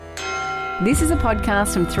This is a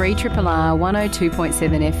podcast from 3RRR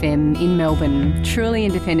 102.7 FM in Melbourne, truly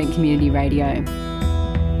independent community radio.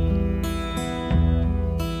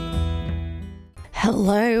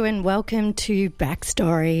 Hello and welcome to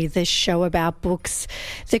Backstory, the show about books,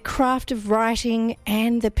 the craft of writing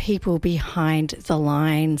and the people behind the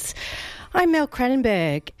lines. I'm Mel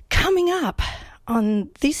Cranenberg. Coming up on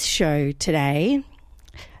this show today,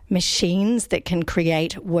 machines that can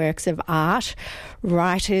create works of art,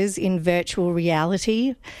 writers in virtual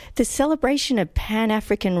reality, the celebration of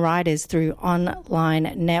Pan-African writers through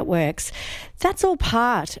online networks. That's all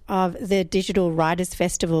part of the Digital Writers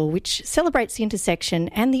Festival, which celebrates the intersection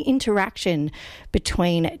and the interaction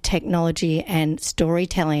between technology and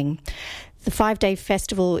storytelling. The 5-day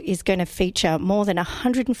festival is going to feature more than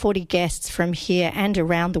 140 guests from here and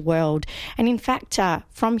around the world. And in fact,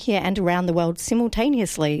 from here and around the world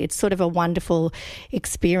simultaneously. It's sort of a wonderful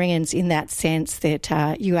experience in that sense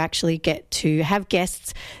that you actually get to have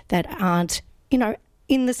guests that aren't,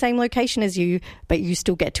 in the same location as you, but you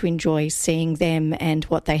still get to enjoy seeing them and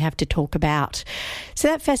what they have to talk about. So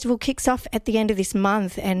that festival kicks off at the end of this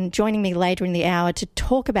month, and joining me later in the hour to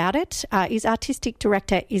talk about it is Artistic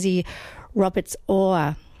Director Izzy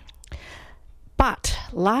Roberts-Orr. But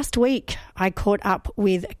last week I caught up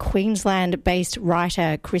with Queensland-based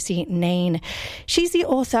writer Chrissy Neen. She's the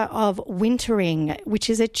author of Wintering, which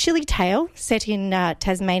is a chilly tale set in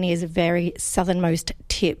Tasmania's very southernmost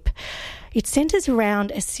tip. It centres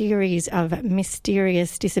around a series of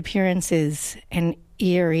mysterious disappearances, an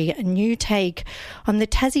eerie new take on the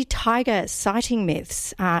Tassie tiger sighting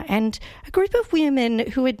myths, and a group of women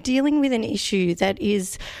who are dealing with an issue that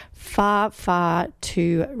is far, far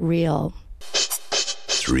too real.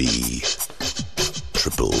 3RRR.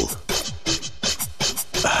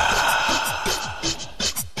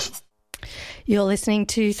 You're listening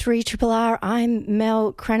to 3RRR. I'm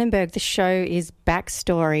Mel Cranenberg. The show is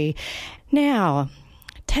Backstory. Now,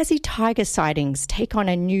 Tassie tiger sightings take on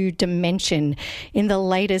a new dimension in the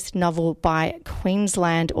latest novel by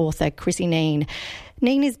Queensland author Chrissy Neen.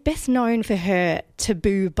 Neen is best known for her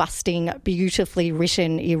taboo-busting, beautifully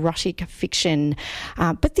written erotic fiction.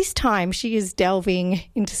 But this time she is delving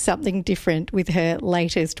into something different with her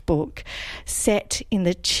latest book. Set in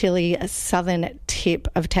the chilly southern tip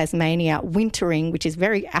of Tasmania, Wintering, which is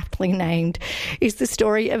very aptly named, is the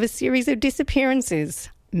story of a series of disappearances.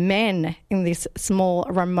 Men in this small,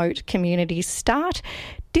 remote community start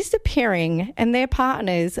disappearing, and their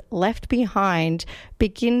partners left behind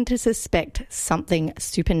begin to suspect something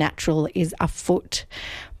supernatural is afoot.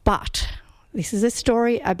 But this is a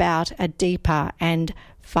story about a deeper and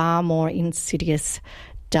far more insidious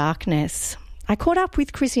darkness. I caught up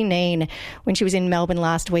with Chrissy Neen when she was in Melbourne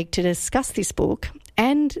last week to discuss this book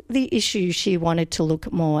and the issue she wanted to look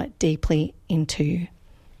more deeply into.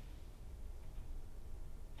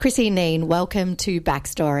 Chrissy Neen, welcome to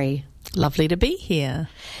Backstory. Lovely to be here.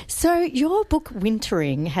 So your book,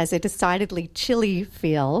 Wintering, has a decidedly chilly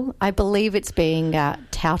feel. I believe it's being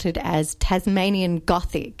touted as Tasmanian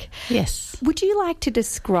Gothic. Yes. Would you like to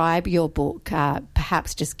describe your book?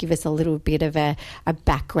 Perhaps just give us a little bit of a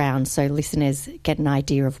background so listeners get an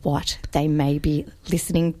idea of what they may be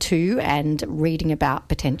listening to and reading about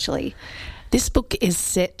potentially. This book is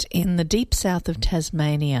set in the deep south of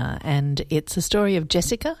Tasmania, and it's a story of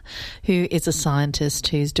Jessica, who is a scientist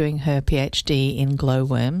who's doing her PhD in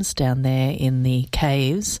glowworms down there in the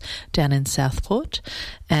caves down in Southport,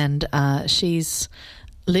 and she's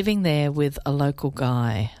living there with a local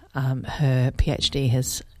guy. Her PhD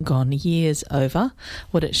has gone years over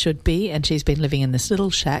what it should be, and she's been living in this little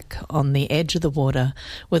shack on the edge of the water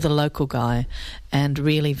with a local guy and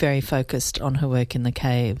really very focused on her work in the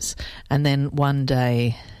caves. And then one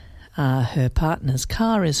day her partner's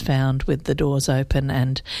car is found with the doors open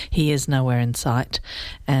and he is nowhere in sight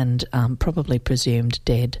and probably presumed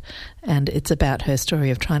dead. And it's about her story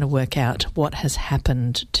of trying to work out what has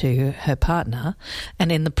happened to her partner.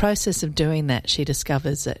 And in the process of doing that, she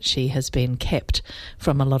discovers that she has been kept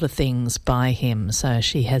from a lot of things by him. So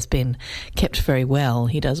she has been kept very well.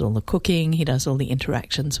 He does all the cooking. He does all the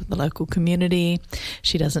interactions with the local community.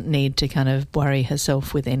 She doesn't need to kind of worry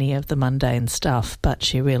herself with any of the mundane stuff, but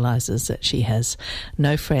she realises that she has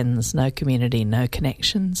no friends, no community, no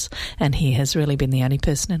connections, and he has really been the only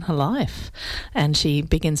person in her life. And she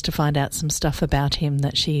begins to find out some stuff about him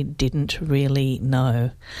that she didn't really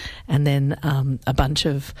know. And then a bunch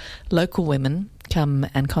of local women come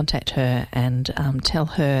and contact her and tell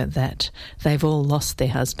her that they've all lost their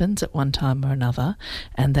husbands at one time or another,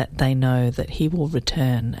 and that they know that he will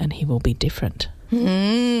return and he will be different.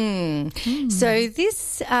 So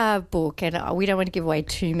this book, and we don't want to give away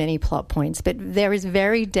too many plot points, but there is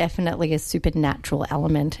very definitely a supernatural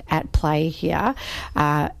element at play here,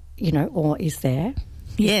 or is there?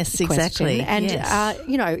 Yes, exactly. And, yes.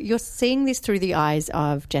 You're seeing this through the eyes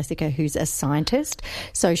of Jessica, who's a scientist.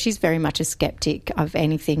 So she's very much a skeptic of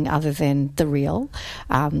anything other than the real,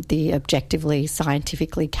 the objectively,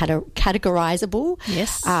 scientifically categorizable.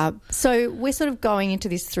 Yes. So we're sort of going into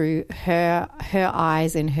this through her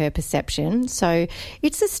eyes and her perception. So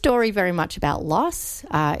it's a story very much about loss.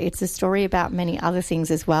 It's a story about many other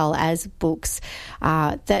things as well, as books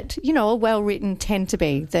that, are well-written tend to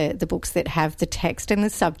be, the books that have the text and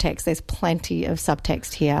the subtext. There's plenty of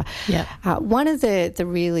subtext here. Yeah. One of the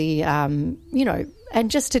really, and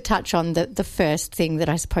just to touch on the first thing that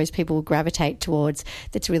I suppose people will gravitate towards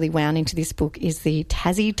that's really wound into this book is the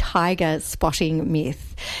Tassie tiger spotting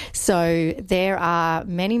myth. So there are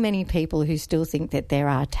many, many people who still think that there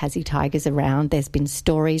are Tassie tigers around. There's been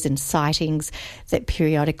stories and sightings that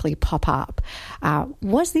periodically pop up.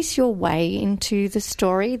 Was this your way into the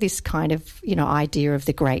story, this kind of, idea of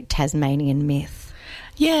the great Tasmanian myth?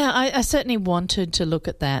 Yeah, I certainly wanted to look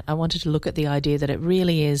at that. I wanted to look at the idea that it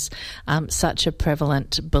really is such a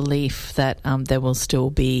prevalent belief that there will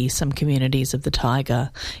still be some communities of the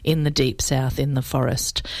tiger in the deep south, in the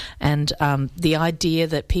forest. And the idea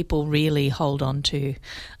that people really hold on to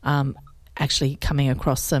actually coming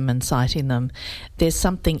across them and sighting them, there's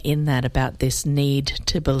something in that about this need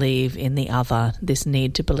to believe in the other, this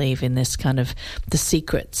need to believe in this kind of the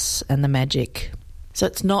secrets and the magic. So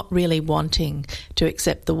it's not really wanting to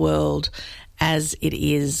accept the world as it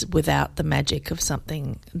is without the magic of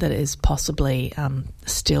something that is possibly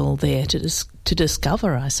still there to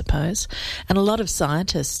discover, I suppose. And a lot of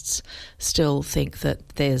scientists still think that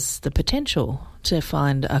there's the potential to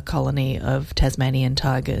find a colony of Tasmanian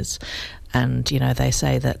tigers. And, they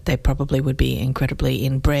say that they probably would be incredibly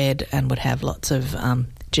inbred and would have lots of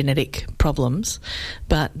genetic problems,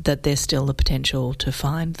 but that there's still the potential to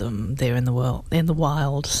find them there in the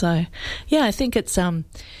wild. So, yeah, I think it's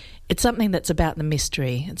something that's about the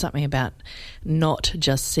mystery. It's something about not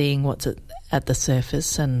just seeing what's at the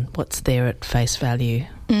surface and what's there at face value.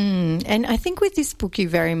 And I think with this book, you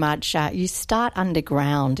very much you start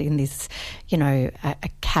underground in this, a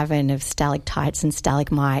cavern of stalactites and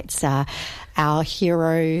stalagmites. Our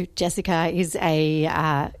hero Jessica is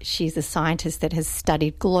she's a scientist that has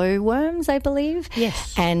studied glowworms, I believe.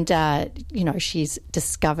 Yes, and she's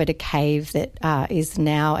discovered a cave that is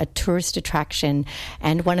now a tourist attraction.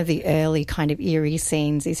 And one of the early kind of eerie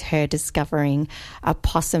scenes is her discovering a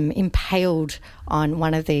possum impaled on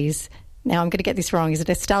one of these. Now I'm going to get this wrong. Is it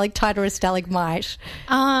a stalactite or a stalagmite?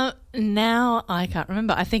 Now I can't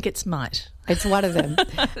remember. I think it's mite. It's one of them.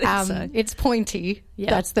 So. It's pointy. Yep.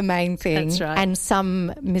 That's the main thing. That's right. And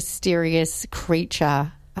some mysterious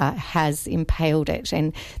creature has impaled it.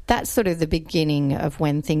 And that's sort of the beginning of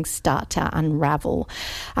when things start to unravel.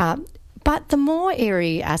 But the more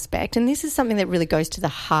eerie aspect, and this is something that really goes to the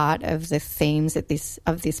heart of the themes of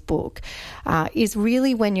this book, is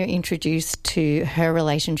really when you're introduced to her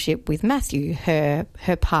relationship with Matthew, her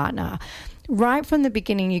partner. Right from the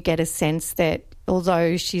beginning, you get a sense that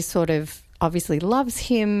although she sort of obviously loves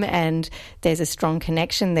him and there's a strong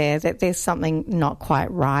connection there, that there's something not quite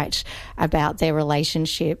right about their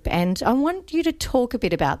relationship. And I want you to talk a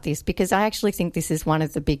bit about this, because I actually think this is one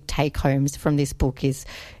of the big take-homes from this book is,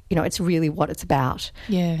 it's really what it's about.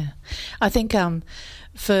 Yeah. I think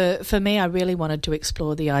for me, I really wanted to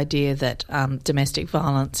explore the idea that domestic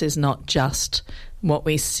violence is not just what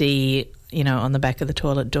we see on the back of the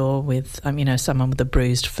toilet door with, someone with a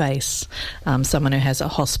bruised face, someone who has a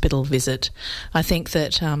hospital visit. I think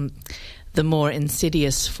that the more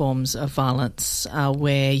insidious forms of violence are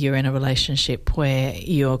where you're in a relationship where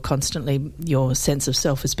your sense of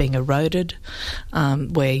self is being eroded,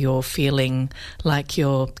 where you're feeling like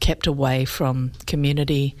you're kept away from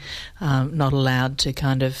community, not allowed to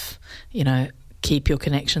kind of, keep your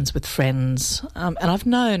connections with friends. And I've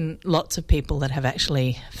known lots of people that have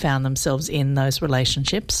actually found themselves in those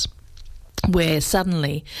relationships where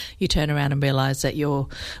suddenly you turn around and realise that your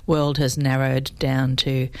world has narrowed down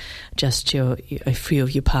to just a few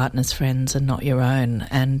of your partner's friends and not your own.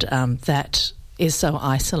 And that is so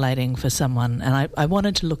isolating for someone. And I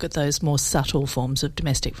wanted to look at those more subtle forms of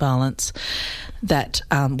domestic violence that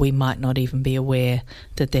we might not even be aware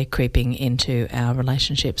that they're creeping into our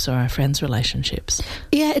relationships or our friends' relationships.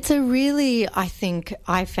 Yeah, it's a really, I think,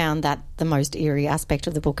 I found that the most eerie aspect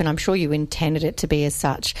of the book, and I'm sure you intended it to be as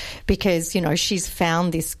such, because, you know, she's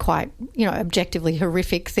found this quite, you know, objectively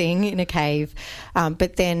horrific thing in a cave,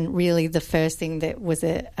 but then really the first thing that was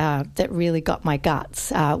that really got my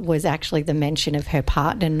guts was actually the mention of her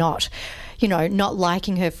partner not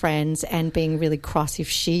liking her friends and being really cross if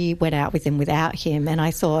she went out with them without him. And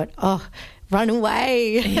I thought, oh, run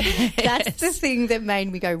away. Yes. That's the thing that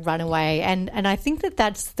made me go, run away. And I think that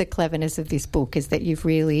that's the cleverness of this book, is that you've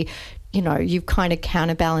really, you know, you've kind of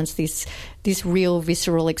counterbalanced this real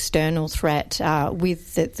visceral external threat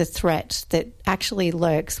with the threat that actually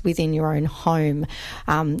lurks within your own home.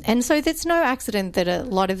 And so it's no accident that a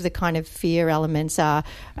lot of the kind of fear elements are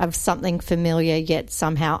of something familiar yet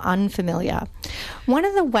somehow unfamiliar. One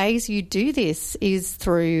of the ways you do this is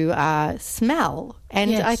through smell.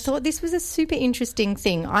 And yes. I thought this was a super interesting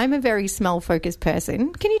thing. I'm a very smell-focused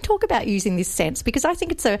person. Can you talk about using this sense? Because I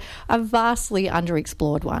think it's a vastly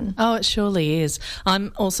underexplored one. Oh, it surely is.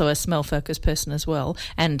 I'm also a smell-focused person as well,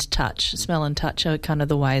 and touch. Smell and touch are kind of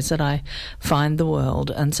the ways that I find the world.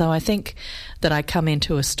 And so I think that I come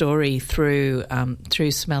into a story through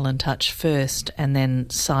smell and touch first, and then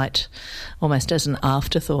sight almost as an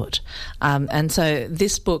afterthought. And so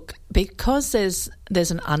this book, because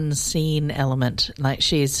there's an unseen element, like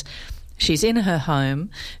she's in her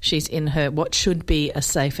home, she's in her what should be a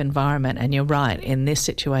safe environment, and you're right, in this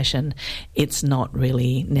situation it's not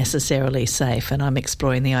really necessarily safe, and I'm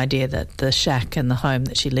exploring the idea that the shack and the home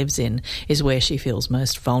that she lives in is where she feels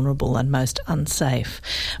most vulnerable and most unsafe.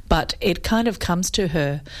 But it kind of comes to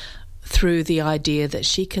her through the idea that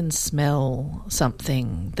she can smell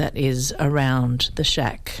something that is around the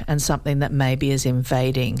shack and something that maybe is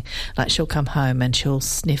invading. Like she'll come home and she'll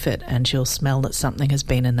sniff it and she'll smell that something has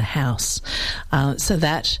been in the house. So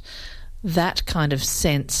that kind of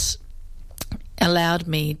sense allowed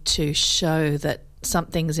me to show that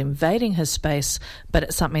something's invading her space, but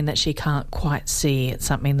it's something that she can't quite see. It's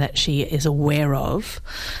something that she is aware of,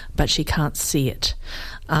 but she can't see it.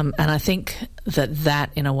 And I think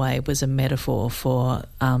that in a way was a metaphor for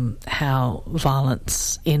how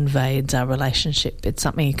violence invades our relationship. It's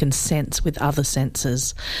something you can sense with other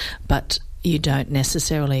senses, but you don't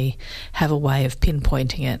necessarily have a way of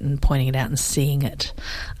pinpointing it and pointing it out and seeing it.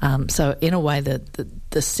 So in a way,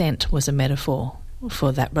 the scent was a metaphor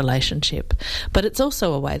for that relationship. But it's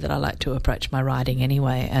also a way that I like to approach my writing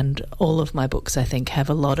anyway, and all of my books, I think, have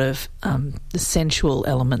a lot of sensual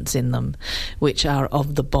elements in them which are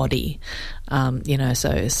of the body.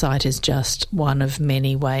 So sight is just one of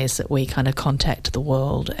many ways that we kind of contact the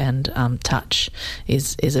world, and touch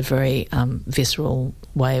is a very visceral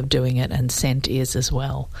way of doing it, and scent is as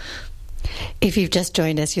well. If you've just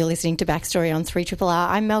joined us, you're listening to Backstory on 3RRR.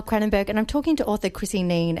 I'm Mel Cranenberg, and I'm talking to author Chrissy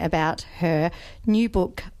Neen about her new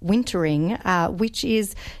book, Wintering, which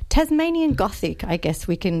is Tasmanian Gothic, I guess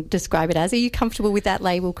we can describe it as. Are you comfortable with that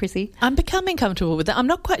label, Chrissy? I'm becoming comfortable with that. I'm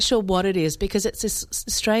not quite sure what it is, because it's this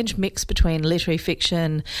strange mix between literary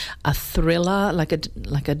fiction, a thriller, like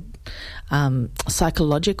a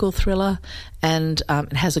psychological thriller, and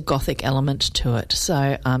it has a Gothic element to it.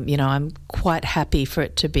 So, I'm quite happy for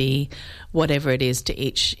it to be whatever it is to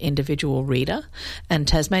each individual reader. And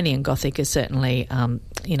Tasmanian Gothic is certainly,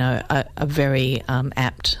 a very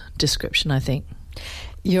apt description, I think.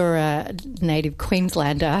 You're a native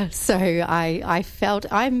Queenslander, so I felt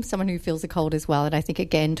I'm someone who feels the cold as well, and I think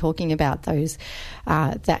again talking about those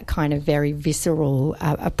that kind of very visceral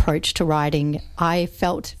approach to writing, I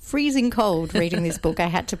felt freezing cold reading this book. I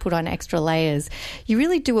had to put on extra layers. You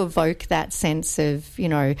really do evoke that sense of,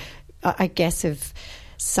 I guess, of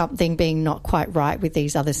something being not quite right with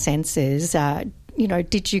these other senses.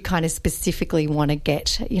 Did you kind of specifically want to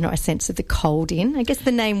get, a sense of the cold in? I guess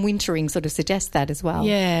the name Wintering sort of suggests that as well.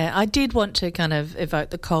 Yeah, I did want to kind of evoke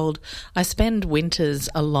the cold. I spend winters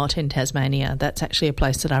a lot in Tasmania. That's actually a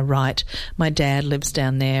place that I write. My dad lives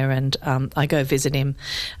down there, and I go visit him.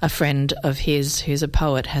 A friend of his who's a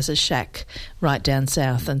poet has a shack right down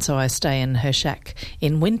south, and so I stay in her shack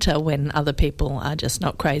in winter when other people are just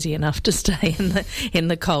not crazy enough to stay in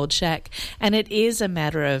the cold shack. And it is a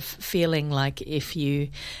matter of feeling like if you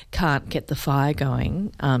can't get the fire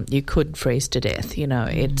going, you could freeze to death.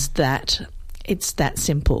 It's that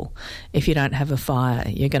simple. If you don't have a fire,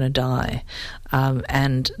 you're going to die.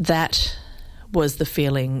 And that was the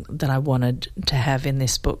feeling that I wanted to have in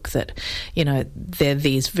this book, that, you know, they're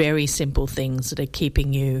these very simple things that are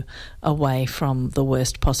keeping you away from the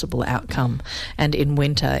worst possible outcome. And in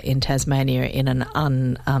winter in Tasmania, in an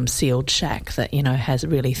unsealed shack that, you know, has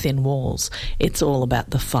really thin walls, it's all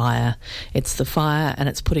about the fire. It's the fire and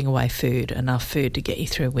it's putting away food, enough food to get you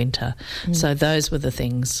through winter. So those were the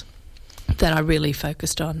things that I really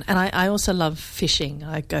focused on. And I also love fishing.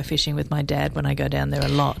 I go fishing with my dad when I go down there a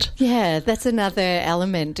lot. Yeah, that's another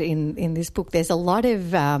element in this book. There's a lot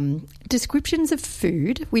of descriptions of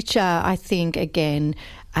food, which are, I think, again,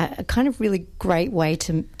 a kind of really great way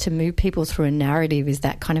to move people through a narrative, is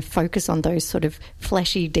that kind of focus on those sort of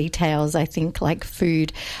fleshy details, I think, like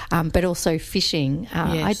food, but also fishing.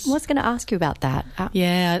 Yes. I was going to ask you about that.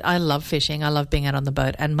 Yeah, I love fishing. I love being out on the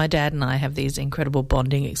boat. And my dad and I have these incredible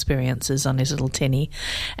bonding experiences on his little tinny.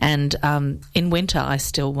 And in winter, I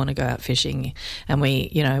still want to go out fishing. And we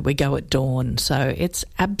go at dawn. So it's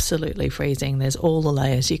absolutely freezing. There's all the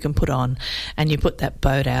layers you can put on, and you put that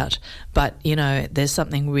boat out. But, you know, there's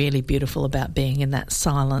something really beautiful about being in that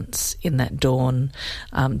silence, in that dawn,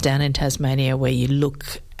 down in Tasmania, where you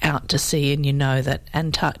look out to sea and you know that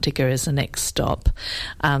Antarctica is the next stop,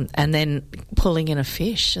 and then pulling in a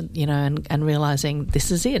fish, you know, and realising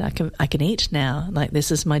this is it. I can eat now. Like,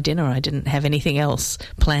 this is my dinner. I didn't have anything else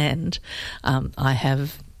planned. I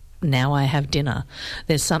have dinner.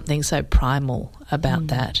 There's something so primal about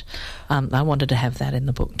that. I wanted to have that in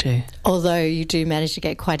the book too. Although you do manage to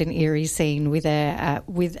get quite an eerie scene with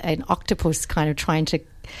an octopus kind of trying to,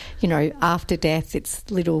 you know, after death, its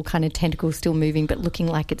little kind of tentacles still moving, but looking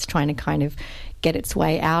like it's trying to kind of get its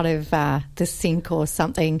way out of the sink or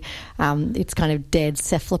something. It's kind of dead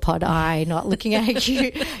cephalopod eye not looking at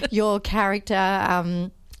you. Your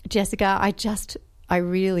character, Jessica, I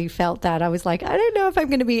really felt that. I was like, I don't know if I'm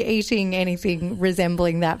going to be eating anything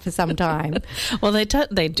resembling that for some time. Well, they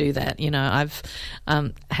do that. You know, I've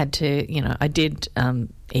had to, you know, I did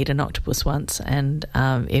eat an octopus once, and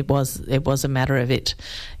it was a matter of it.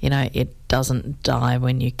 You know, it doesn't die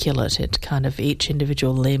when you kill it. It kind of, each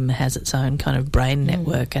individual limb has its own kind of brain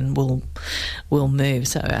network and will move.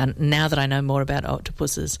 So, and now that I know more about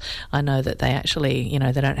octopuses, I know that they actually, you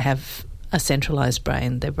know, they don't have a centralised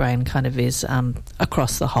brain. Their brain kind of is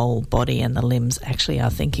across the whole body, and the limbs actually are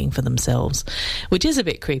thinking for themselves, which is a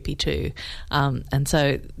bit creepy too. And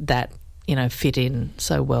so that, you know, fit in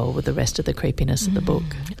so well with the rest of the creepiness of the book.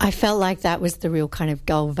 I felt like that was the real kind of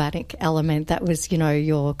galvanic element. That was, you know,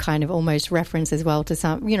 your kind of almost reference as well to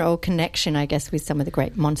some, you know, connection, I guess, with some of the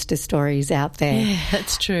great monster stories out there. Yeah,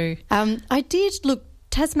 that's true. I did look.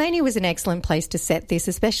 Tasmania was an excellent place to set this,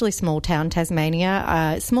 especially small town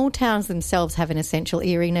Tasmania. Small towns themselves have an essential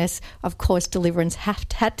eeriness. Of course, Deliverance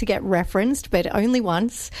had to get referenced, but only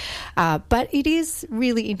once. But it is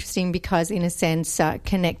really interesting because, in a sense,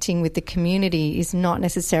 connecting with the community is not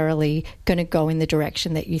necessarily going to go in the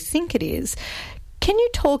direction that you think it is. Can you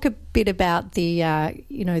talk a bit about the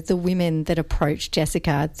women that approached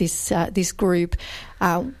Jessica, this group,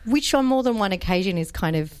 which on more than one occasion is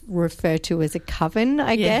kind of referred to as a coven,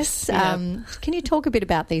 I guess. Yeah. Can you talk a bit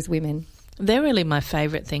about these women? They're really my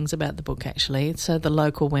favourite things about the book, actually. So the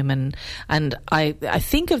local women, and I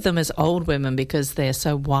think of them as old women because they're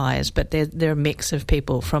so wise, but they're a mix of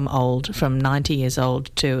people from 90 years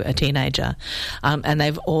old to a teenager, and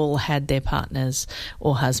they've all had their partners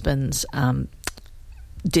or husbands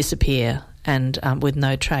disappear and with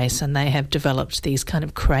no trace, and they have developed these kind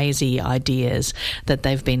of crazy ideas that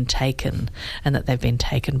they've been taken, and that they've been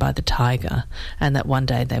taken by the tiger, and that one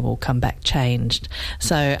day they will come back changed.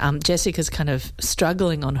 So Jessica's kind of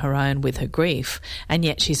struggling on her own with her grief, and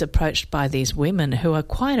yet she's approached by these women who are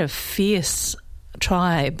quite a fierce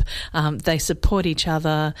tribe. They support each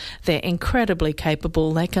other. They're incredibly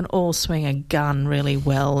capable. They can all swing a gun really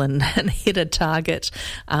well and hit a target.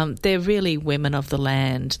 They're really women of the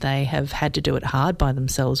land. They have had to do it hard by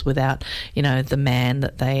themselves without, you know, the man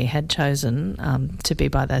that they had chosen to be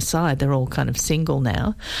by their side. They're all kind of single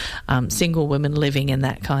now, single women living in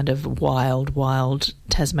that kind of wild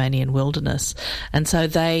Tasmanian wilderness. And so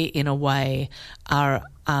they, in a way, are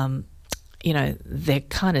you know, they're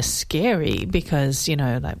kind of scary because, you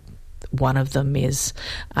know, like one of them is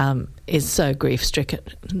so grief stricken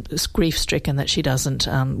that she doesn't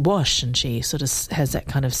wash, and she sort of has that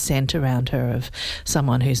kind of scent around her of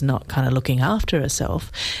someone who's not kind of looking after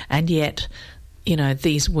herself. And yet, you know,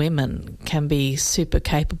 these women can be super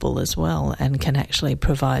capable as well and can actually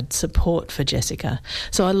provide support for Jessica.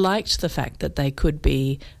 So I liked the fact that they could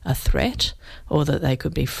be a threat or that they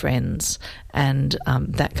could be friends, and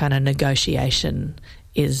that kind of negotiation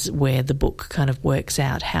is where the book kind of works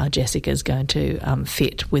out how Jessica's going to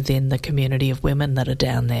fit within the community of women that are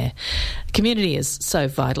down there. Community is so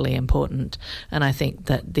vitally important, and I think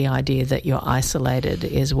that the idea that you're isolated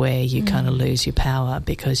is where you kind of lose your power,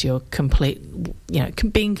 because you're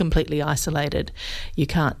being completely isolated, you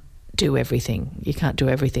can't do everything. You can't do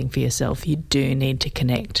everything for yourself. You do need to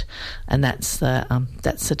connect, and that's the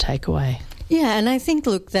takeaway. Yeah, and I think,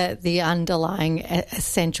 look, that the underlying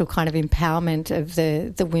essential kind of empowerment of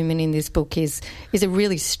the women in this book is a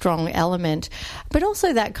really strong element, but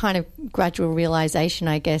also that kind of gradual realisation,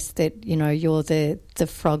 I guess, that, you know, you're the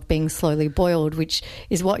frog being slowly boiled, which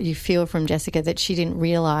is what you feel from Jessica, that she didn't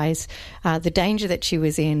realise the danger that she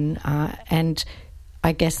was in, and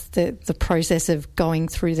I guess the process of going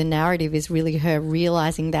through the narrative is really her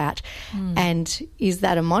realising that. And is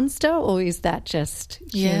that a monster, or is that just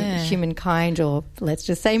humankind, or let's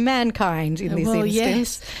just say mankind in this instance?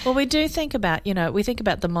 Yes. Well, we do think about, we think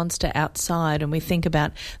about the monster outside, and we think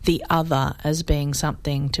about the other as being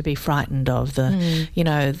something to be frightened of,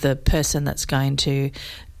 the person that's going to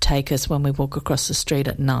take us when we walk across the street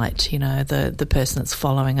at night, the person that's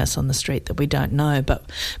following us on the street that we don't know.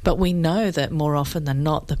 But we know that more often than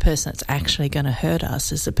not, the person that's actually going to hurt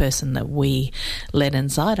us is the person that we let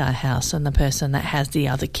inside our house, and the person that has the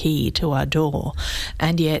other key to our door.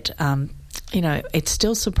 And yet, it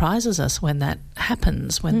still surprises us when that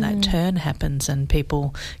happens, when that turn happens and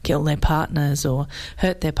people kill their partners or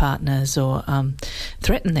hurt their partners or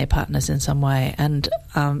threaten their partners in some way. And,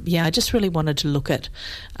 I just really wanted to look at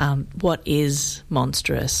what is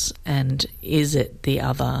monstrous, and is it the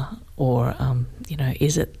other, or,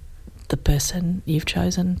 is it the person you've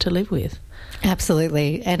chosen to live with?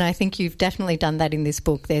 Absolutely, and I think you've definitely done that in this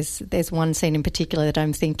book. There's one scene in particular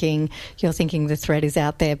that you're thinking the threat is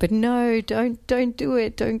out there, but no, don't do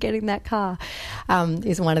it, don't get in that car,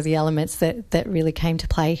 is one of the elements that really came to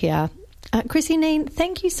play here. Chrissy Neen,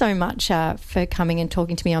 thank you so much for coming and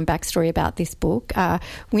talking to me on Backstory about this book.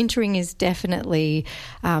 Wintering is definitely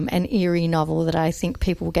an eerie novel that I think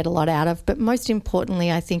people will get a lot out of, but most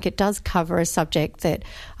importantly, I think it does cover a subject that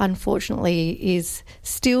unfortunately is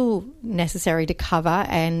still necessary to cover,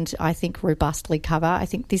 and I think robustly cover. I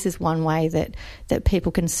think this is one way that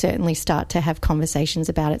people can certainly start to have conversations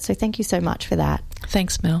about it. So thank you so much for that.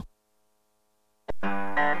 Thanks, Mel.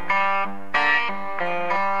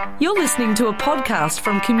 You're listening to a podcast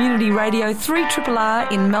from Community Radio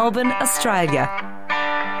 3RRR in Melbourne, Australia.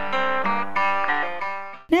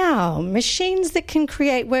 Now, machines that can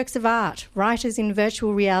create works of art, writers in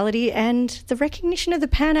virtual reality, and the recognition of the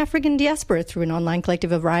Pan-African diaspora through an online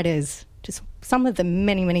collective of writers. Just some of the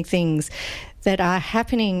many, many things that are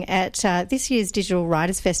happening at this year's Digital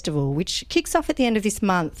Writers Festival, which kicks off at the end of this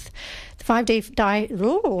month. The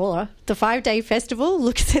five-day festival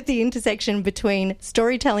looks at the intersection between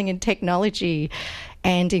storytelling and technology,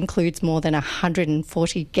 and includes more than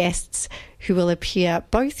 140 guests who will appear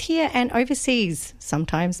both here and overseas,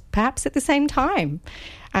 sometimes perhaps at the same time.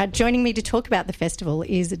 Joining me to talk about the festival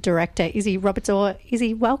is director Izzy Roberts-Orr.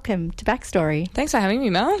 Izzy, welcome to Backstory. Thanks for having me,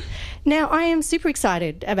 Mel. Now, I am super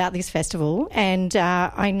excited about this festival, and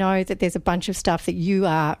I know that there's a bunch of stuff that you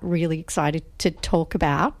are really excited to talk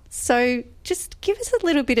about. So just give us a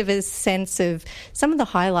little bit of a sense of some of the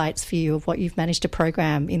highlights for you of what you've managed to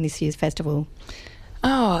program in this year's festival.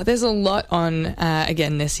 Oh, there's a lot on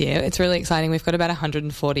again this year. It's really exciting. We've got about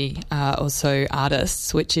 140 or so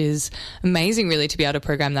artists, which is amazing really to be able to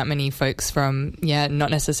program that many folks from, not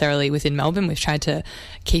necessarily within Melbourne. We've tried to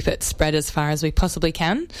keep it spread as far as we possibly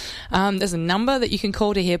can. There's a number that you can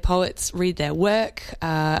call to hear poets read their work,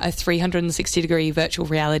 a 360-degree virtual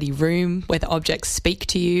reality room where the objects speak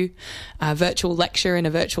to you, a virtual lecture in a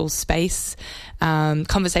virtual space,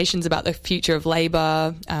 conversations about the future of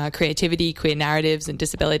labour, creativity, queer narratives, and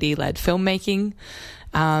disability-led filmmaking.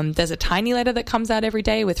 There's a tiny letter that comes out every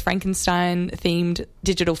day with Frankenstein-themed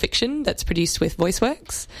digital fiction that's produced with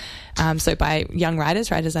VoiceWorks, so by young writers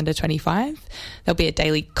under 25. There'll be a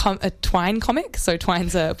daily a Twine comic. So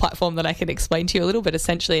Twine's a platform that I can explain to you a little, but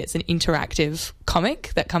essentially it's an interactive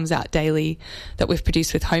comic that comes out daily that we've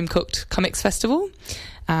produced with Home Cooked Comics Festival.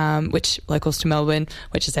 Which locals to Melbourne,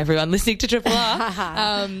 which is everyone listening to Triple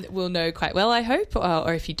R, will know quite well, I hope.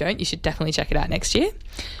 Or if you don't, you should definitely check it out next year.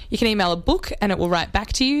 You can email a book and it will write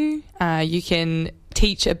back to you. You can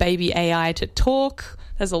teach a baby AI to talk.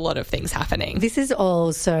 there's a lot of things happening. This is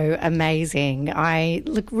all so amazing.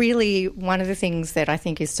 Really, one of the things that I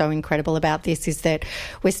think is so incredible about this is that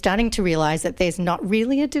we're starting to realise that there's not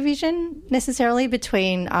really a division necessarily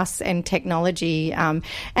between us and technology. And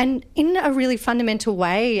in a really fundamental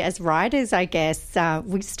way, as writers, I guess,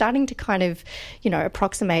 we're starting to kind of,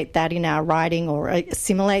 approximate that in our writing or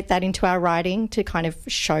assimilate that into our writing to kind of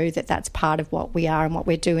show that that's part of what we are and what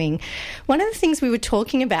we're doing. One of the things we were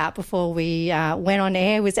talking about before we went on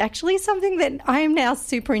air was actually something that I am now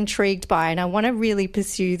super intrigued by, and I want to really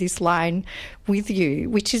pursue this line with you,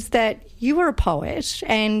 which is that you were a poet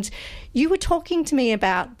and you were talking to me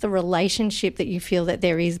about the relationship that you feel that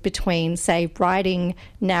there is between, say, writing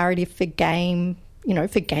narrative for game,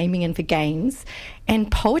 for gaming and for games,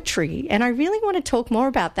 and poetry. And I really want to talk more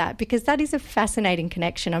about that because that is a fascinating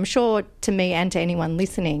connection, I'm sure, to me and to anyone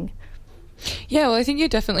listening. Yeah, well, I think you're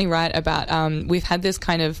definitely right about we've had this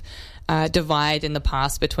kind of divide in the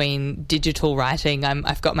past between digital writing.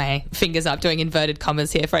 I've got my fingers up doing inverted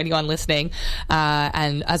commas here for anyone listening,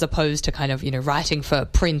 and as opposed to kind of, writing for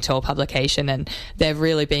print or publication, and there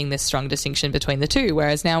really being this strong distinction between the two.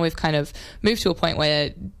 Whereas now we've kind of moved to a point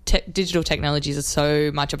where digital technologies are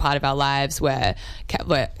so much a part of our lives, where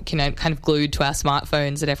we're kind of glued to our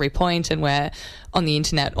smartphones at every point, and we're on the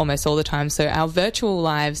internet almost all the time. So our virtual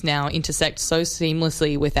lives now intersect so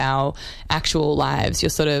seamlessly with our actual lives. You're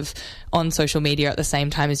sort of on social media at the same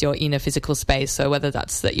time as you're in a physical space. So whether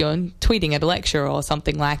that's that you're tweeting at a lecture or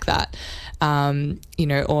something like that,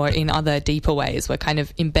 or in other deeper ways, we're kind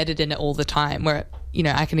of embedded in it all the time. Where,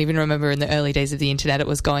 I can even remember in the early days of the internet, it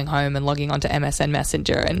was going home and logging onto MSN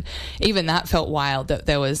Messenger. And even that felt wild, that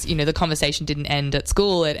there was, the conversation didn't end at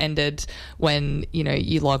school. It ended when,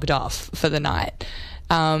 you logged off for the night.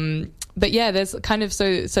 But yeah, there's kind of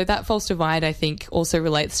so that false divide, I think, also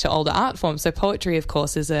relates to older art forms. So poetry, of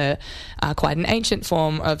course, is quite an ancient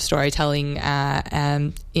form of storytelling.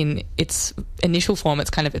 In its initial form,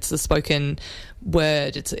 it's the spoken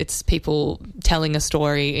word. It's people telling a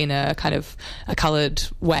story in a kind of a coloured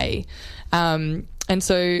way, and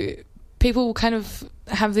so people kind of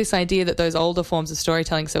have this idea that those older forms of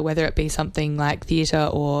storytelling, so whether it be something like theatre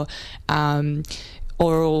or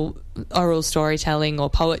oral storytelling or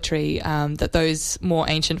poetry, that those more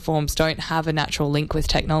ancient forms don't have a natural link with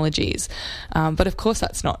technologies. But of course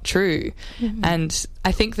that's not true. Mm-hmm. And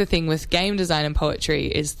I think the thing with game design and poetry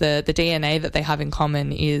is the DNA that they have in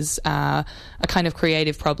common is a kind of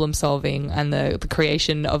creative problem solving and the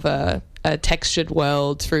creation of a textured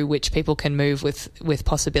world through which people can move with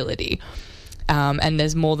possibility. And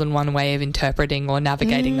there's more than one way of interpreting or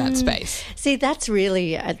navigating that space. See, that's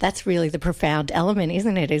really the profound element,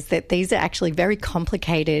 isn't it? Is that these are actually very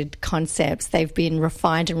complicated concepts. They've been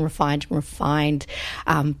refined and refined and refined,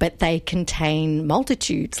 but they contain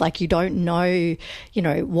multitudes. Like, you don't know,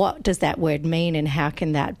 what does that word mean and how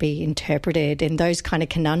can that be interpreted? And those kind of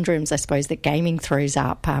conundrums, I suppose, that gaming throws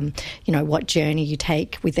up. What journey you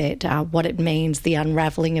take with it, what it means, the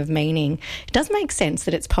unravelling of meaning. It does make sense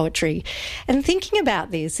that it's poetry. And thinking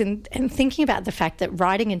about this and thinking about the fact that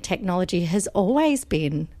writing and technology has always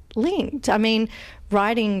been linked. I mean,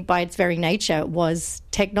 writing by its very nature was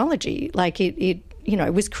technology. Like it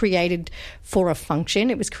was created for a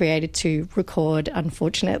function. It was created to record,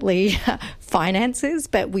 unfortunately, finances,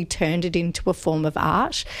 but we turned it into a form of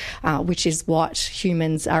art, which is what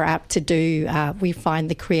humans are apt to do. We find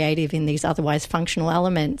the creative in these otherwise functional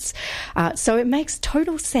elements. So it makes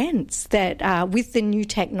total sense that with the new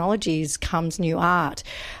technologies comes new art.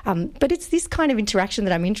 But it's this kind of interaction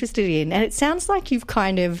that I'm interested in. And it sounds like you've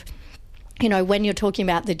kind of, when you're talking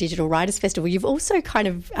about the Digital Writers Festival, you've also kind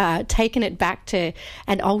of taken it back to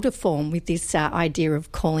an older form with this idea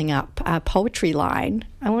of calling up a poetry line.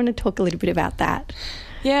 I want to talk a little bit about that.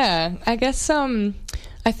 Yeah, I guess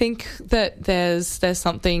I think that there's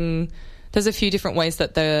a few different ways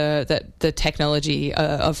that the technology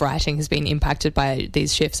of writing has been impacted by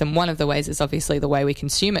these shifts, and one of the ways is obviously the way we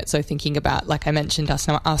consume it. So thinking about, like I mentioned, our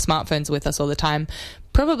smartphones with us all the time.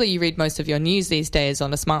 Probably you read most of your news these days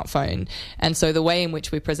on a smartphone, and so the way in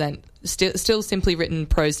which we present still simply written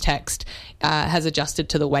prose text has adjusted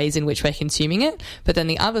to the ways in which we're consuming it. But then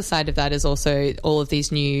the other side of that is also all of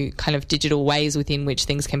these new kind of digital ways within which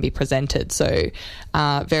things can be presented. So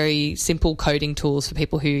very simple coding tools for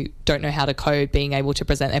people who don't know how to code, being able to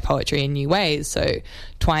present their poetry in new ways. So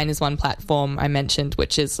Twine is one platform I mentioned,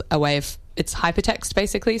 which is a way of, it's hypertext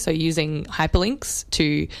basically, so using hyperlinks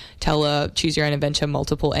to tell a choose your own adventure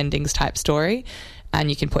multiple endings type story, and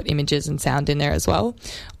you can put images and sound in there as well.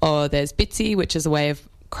 Or there's Bitsy, which is a way of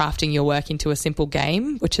crafting your work into a simple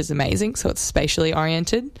game, which is amazing. So it's spatially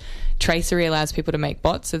oriented. Tracery allows people to make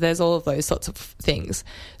bots. So there's all of those sorts of things.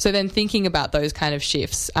 So then thinking about those kind of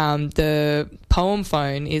shifts, the Poem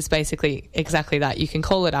Phone is basically exactly that. You can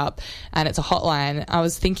call it up and it's a hotline. I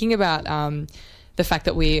was thinking about the fact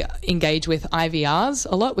that we engage with IVRs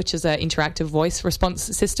a lot, which is an interactive voice response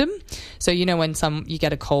system. So, you know, when you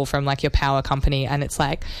get a call from like your power company and it's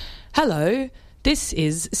like, hello, this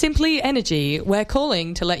is Simply Energy. We're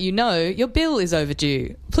calling to let you know your bill is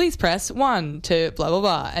overdue. Please press 1 to blah, blah,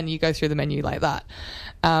 blah. And you go through the menu like that.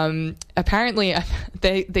 Apparently,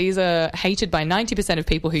 these are hated by 90% of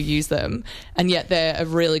people who use them, and yet they're a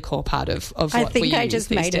really core part of what we use these days. I think I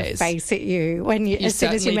just made a face at you as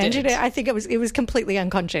soon as you mentioned it. I think it was completely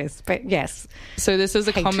unconscious, but yes. So this is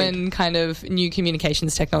a common kind of new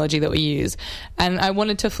communications technology that we use, and I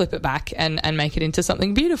wanted to flip it back and make it into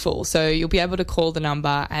something beautiful. So you'll be able to call the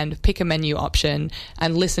number and pick a menu option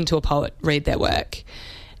and listen to a poet read their work.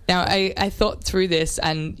 Now, I thought through this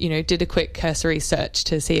and, you know, did a quick cursory search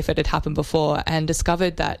to see if it had happened before and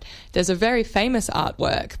discovered that there's a very famous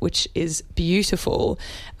artwork, which is beautiful,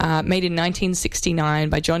 made in 1969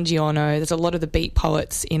 by John Giorno. There's a lot of the beat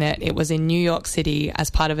poets in it. It was in New York City as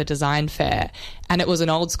part of a design fair. And it was an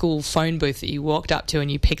old school phone booth that you walked up to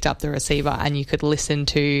and you picked up the receiver and you could listen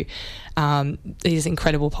to these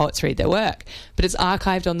incredible poets read their work. But it's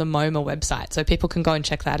archived on the MoMA website, so people can go and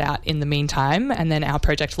check that out in the meantime. And then our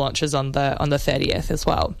project launches on the 30th as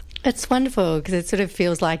well. It's wonderful because it sort of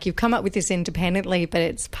feels like you've come up with this independently, but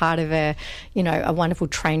it's part of a wonderful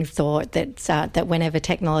train of thought that whenever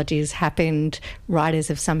technology has happened, writers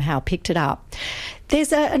have somehow picked it up.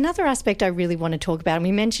 There's another aspect I really want to talk about, and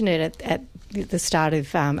we mentioned it at the start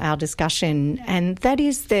of our discussion, and that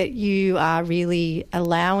is that you are really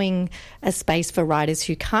allowing a space for writers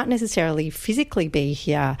who can't necessarily physically be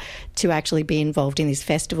here to actually be involved in this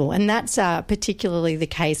festival. And that's particularly the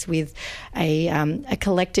case with a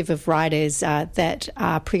collective of writers that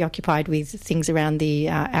are preoccupied with things around the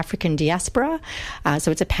African diaspora.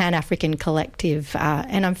 So it's a Pan-African collective,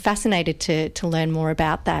 and I'm fascinated to learn more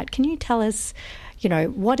about that. Can you tell us,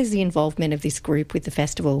 what is the involvement of this group with the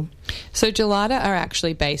festival? So Gelada are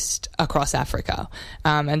actually based across Africa,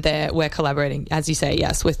 and we're collaborating, as you say,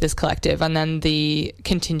 yes, with this collective. And then the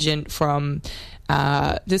contingent from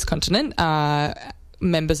this continent are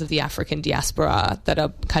members of the African diaspora that are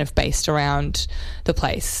kind of based around the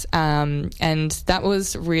place. And that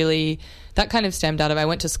was really... That kind of stemmed out of, I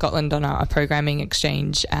went to Scotland on a programming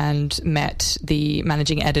exchange and met the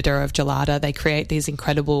managing editor of Gelada. They create these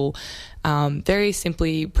incredible, very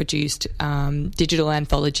simply produced digital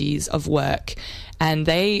anthologies of work. And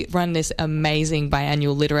they run this amazing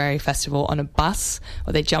biannual literary festival on a bus,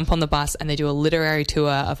 or they jump on the bus and they do a literary tour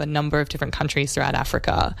of a number of different countries throughout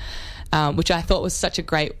Africa, which I thought was such a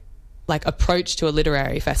great approach to a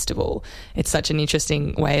literary festival. It's such an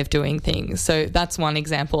interesting way of doing things. So that's one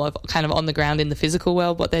example of kind of on the ground in the physical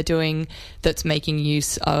world what they're doing that's making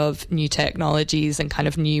use of new technologies and kind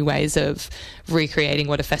of new ways of recreating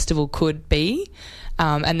what a festival could be.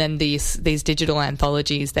 And then these digital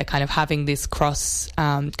anthologies, they're kind of having this cross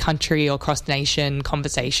country or cross nation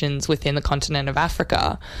conversations within the continent of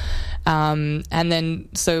Africa. And then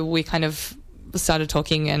so we kind of started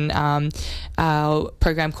talking, and our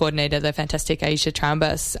program coordinator, the fantastic Aisha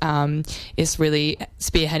Trambus, is really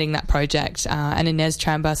spearheading that project, and Inez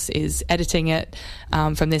Trambus is editing it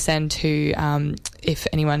from this end. Who, if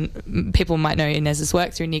people might know Inez's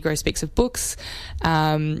work through Negro Speaks of Books,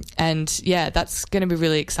 and yeah, that's going to be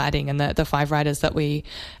really exciting. And the 5 writers that we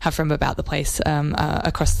have from about the place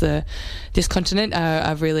across this continent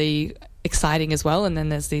are really exciting as well. And then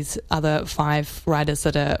there's these other 5 writers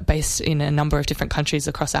that are based in a number of different countries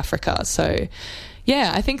across Africa. So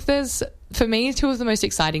yeah, I think for me, 2 of the most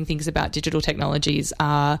exciting things about digital technologies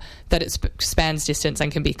are that it spans distance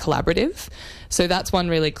and can be collaborative. So that's one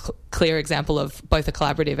really clear example of both a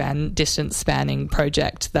collaborative and distance spanning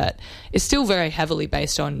project that is still very heavily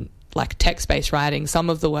based on text-based writing. Some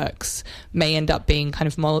of the works may end up being kind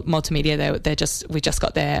of multimedia. We just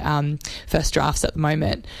got their first drafts at the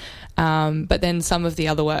moment. But then some of the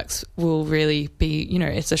other works will really be,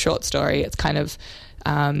 it's a short story. It's kind of,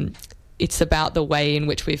 it's about the way in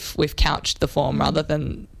which we've couched the form rather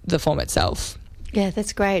than the form itself. Yeah,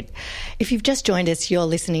 that's great. If you've just joined us, you're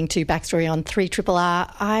listening to Backstory on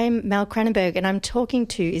 3RRR. I'm Mel Cranenberg, and I'm talking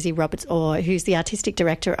to Izzy Roberts-Orr, who's the Artistic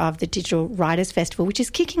Director of the Digital Writers Festival, which is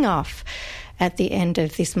kicking off at the end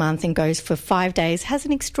of this month and goes for 5 days, has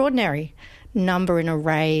an extraordinary number and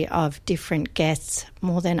array of different guests,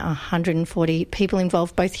 more than 140 people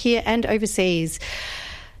involved, both here and overseas.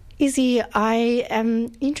 Izzy, I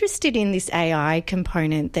am interested in this AI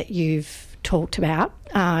component that you've talked about.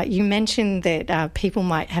 You mentioned that people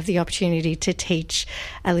might have the opportunity to teach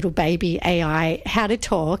a little baby AI how to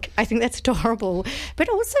talk. I think that's adorable. But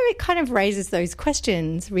also it kind of raises those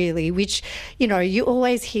questions, really, which, you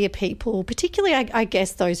always hear people, particularly I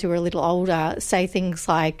guess those who are a little older, say things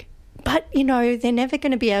like, but, they're never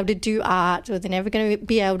going to be able to do art, or they're never going to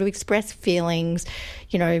be able to express feelings.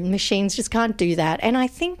 Machines just can't do that. And I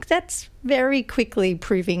think that's very quickly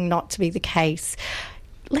proving not to be the case.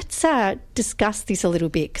 Let's discuss this a little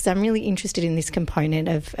bit, because I'm really interested in this component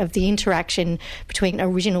of the interaction between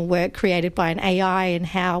original work created by an AI and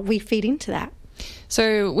how we feed into that.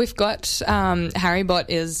 So we've got HarryBot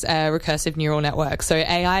is a recursive neural network. So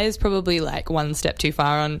AI is probably like one step too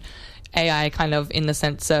far on AI, kind of in the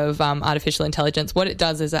sense of artificial intelligence. What it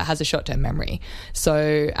does is it has a short-term memory.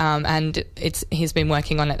 So, and he's been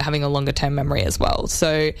working on it having a longer-term memory as well.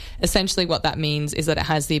 So essentially what that means is that it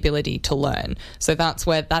has the ability to learn. So that's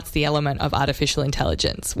the element of artificial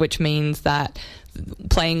intelligence, which means that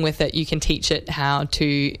playing with it, you can teach it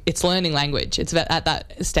it's learning language. It's at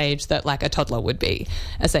that stage that like a toddler would be,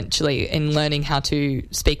 essentially, in learning how to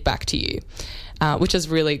speak back to you. Which is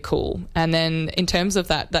really cool. And then in terms of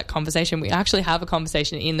that conversation, we actually have a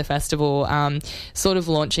conversation in the festival, sort of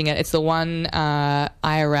launching it. It's the one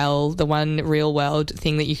IRL, the one real world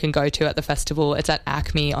thing that you can go to at the festival. It's at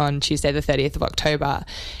ACME on Tuesday the 30th of October,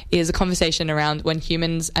 is a conversation around when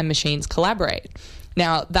humans and machines collaborate.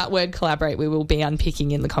 Now, that word collaborate we will be unpicking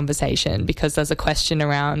in the conversation, because there's a question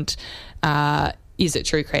around is it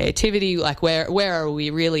true creativity? Like where are we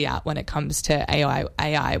really at when it comes to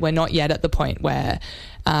AI? We're not yet at the point where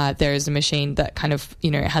there is a machine that kind of,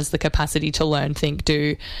 has the capacity to learn, think,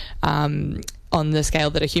 do on the scale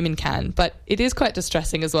that a human can. But it is quite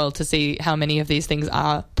distressing as well to see how many of these things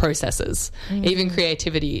are processes. Even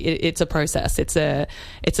creativity, it's a process. It's a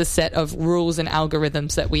set of rules and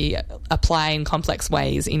algorithms that we apply in complex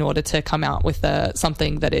ways in order to come out with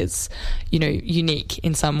something that is, unique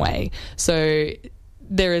in some way. So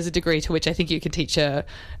there is a degree to which I think you can teach an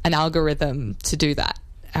algorithm to do that.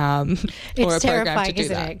 It's terrifying,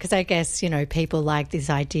 isn't it? Because I guess, people like this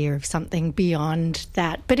idea of something beyond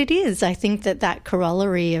that. But it is. I think that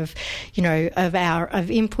corollary of,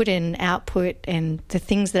 of input and output and the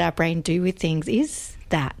things that our brain do with things is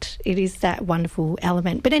that. It is that wonderful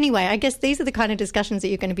element. But anyway, I guess these are the kind of discussions that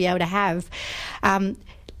you're going to be able to have.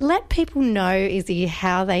 Let people know, Izzy,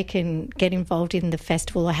 how they can get involved in the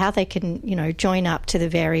festival, or how they can, join up to the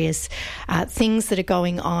various things that are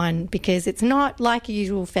going on, because it's not like a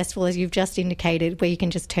usual festival, as you've just indicated, where you can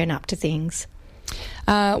just turn up to things.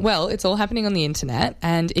 Well, it's all happening on the internet,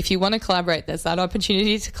 and if you want to collaborate, there's that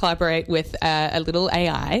opportunity to collaborate with a little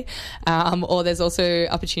AI, or there's also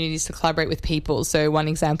opportunities to collaborate with people. So one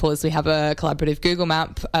example is we have a collaborative Google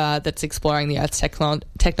map that's exploring the Earth's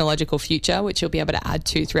technological future, which you'll be able to add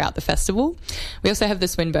to throughout the festival. We also have the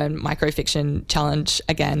Swinburne Microfiction Challenge,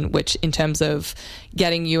 again, which in terms of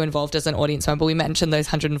getting you involved as an audience member, we mentioned those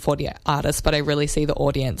 140 artists, but I really see the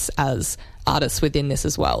audience as artists within this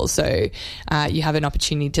as well. So you have an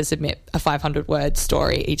opportunity to submit a 500-word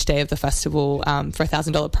story each day of the festival for a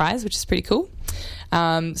 $1,000 prize, which is pretty cool.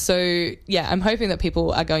 So, yeah, I'm hoping that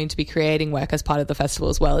people are going to be creating work as part of the festival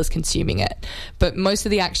as well as consuming it. But most of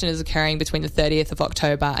the action is occurring between the 30th of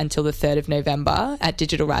October until the 3rd of November at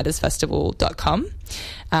digitalwritersfestival.com.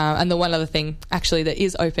 And the one other thing, actually, that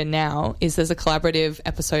is open now is there's a collaborative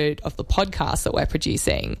episode of the podcast that we're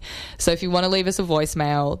producing. So if you want to leave us a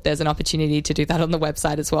voicemail, there's an opportunity to do that on the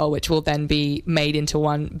website as well, which will then be made into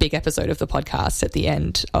one big episode of the podcast at the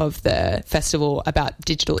end of the festival about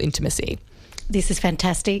digital intimacy. This is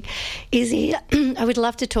fantastic. Izzy, I would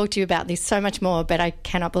love to talk to you about this so much more, but I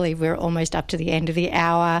cannot believe we're almost up to the end of the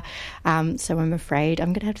hour. So I'm afraid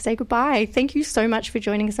I'm going to have to say goodbye. Thank you so much for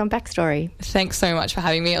joining us on Backstory. Thanks so much for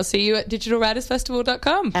having me. I'll see you at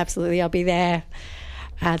digitalwritersfestival.com. Absolutely, I'll be there.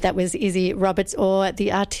 That was Izzy Roberts-Orr,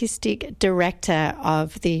 the Artistic Director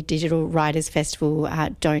of the Digital Writers Festival.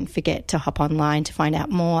 Don't forget to hop online to find out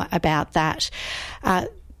more about that.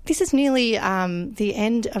 This is nearly the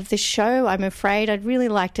end of the show, I'm afraid. I'd really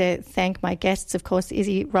like to thank my guests, of course,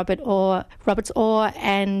 Izzy Roberts-Orr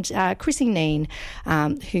and Chrissy Neen,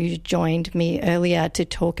 who joined me earlier to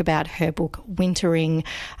talk about her book Wintering,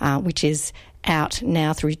 which is out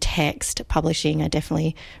now through Text Publishing. I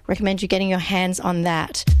definitely recommend you getting your hands on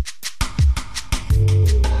that.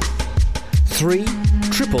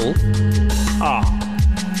 3RRR.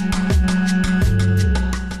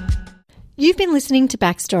 You've been listening to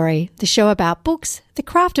Backstory, the show about books, the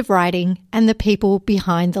craft of writing, and the people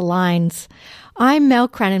behind the lines. I'm Mel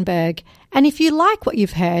Cranenberg, And if you like what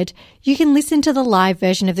you've heard, you can listen to the live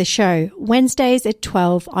version of the show Wednesdays at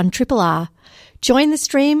 12 on Triple R. Join the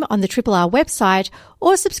stream on the Triple R website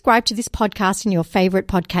or subscribe to this podcast in your favourite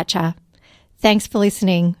podcatcher. Thanks for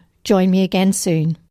listening. Join me again soon.